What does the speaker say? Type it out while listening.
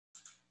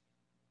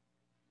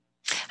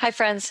Hi,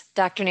 friends.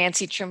 Dr.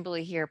 Nancy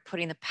Trimbley here,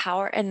 putting the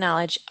power and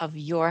knowledge of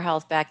your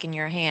health back in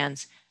your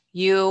hands.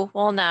 You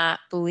will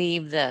not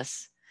believe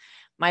this.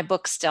 My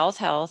book, Stealth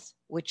Health,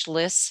 which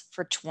lists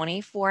for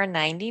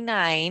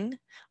 $24.99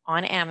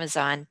 on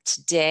Amazon,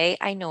 today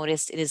I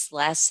noticed it is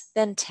less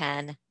than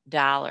 $10.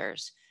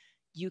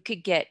 You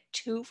could get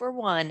 2 for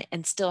 1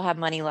 and still have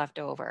money left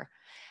over.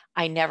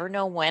 I never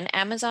know when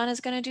Amazon is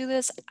going to do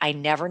this. I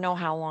never know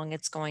how long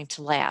it's going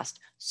to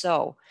last.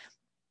 So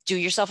do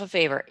yourself a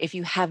favor. If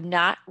you have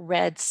not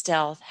read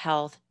Stealth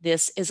Health,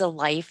 this is a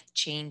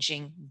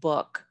life-changing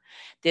book.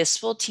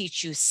 This will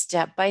teach you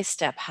step by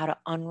step how to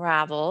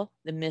unravel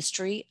the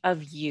mystery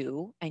of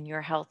you and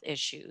your health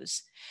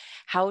issues,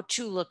 how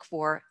to look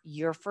for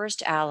your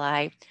first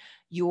ally,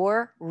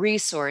 your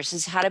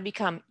resources, how to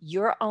become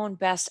your own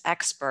best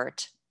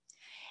expert,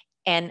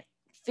 and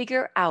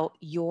figure out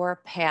your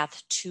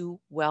path to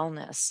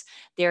wellness.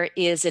 There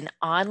is an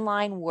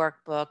online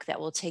workbook that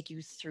will take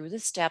you through the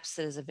steps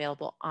that is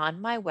available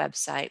on my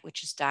website,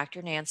 which is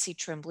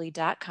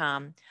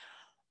drnancykrimbley.com.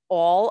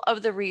 All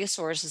of the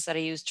resources that I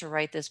used to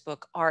write this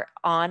book are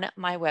on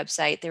my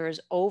website. There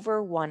is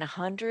over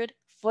 100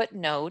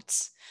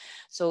 footnotes.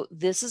 So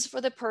this is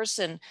for the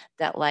person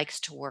that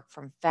likes to work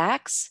from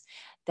facts,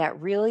 that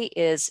really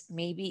is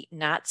maybe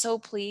not so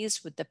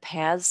pleased with the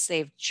paths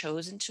they've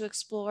chosen to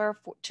explore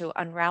to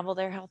unravel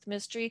their health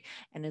mystery,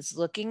 and is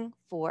looking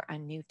for a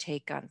new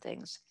take on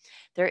things.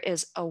 There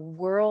is a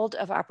world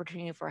of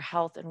opportunity for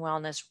health and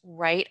wellness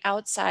right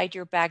outside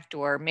your back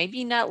door,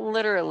 maybe not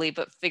literally,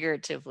 but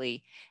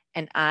figuratively,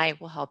 and I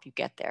will help you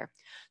get there.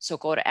 So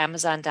go to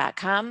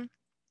Amazon.com,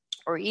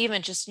 or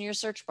even just in your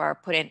search bar,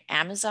 put in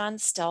Amazon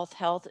Stealth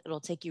Health. It'll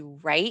take you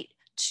right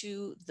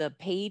to the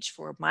page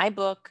for my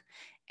book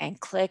and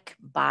click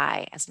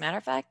buy. As a matter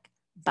of fact,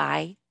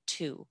 buy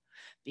 2,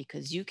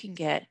 because you can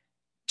get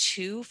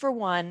 2 for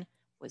 1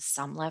 with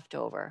some left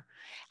over.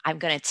 I'm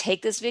going to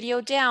take this video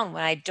down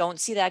when I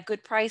don't see that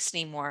good price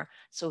anymore.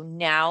 So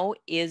now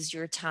is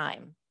your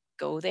time.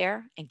 Go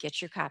there and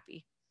get your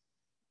copy.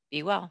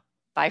 Be well.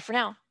 Bye for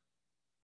now.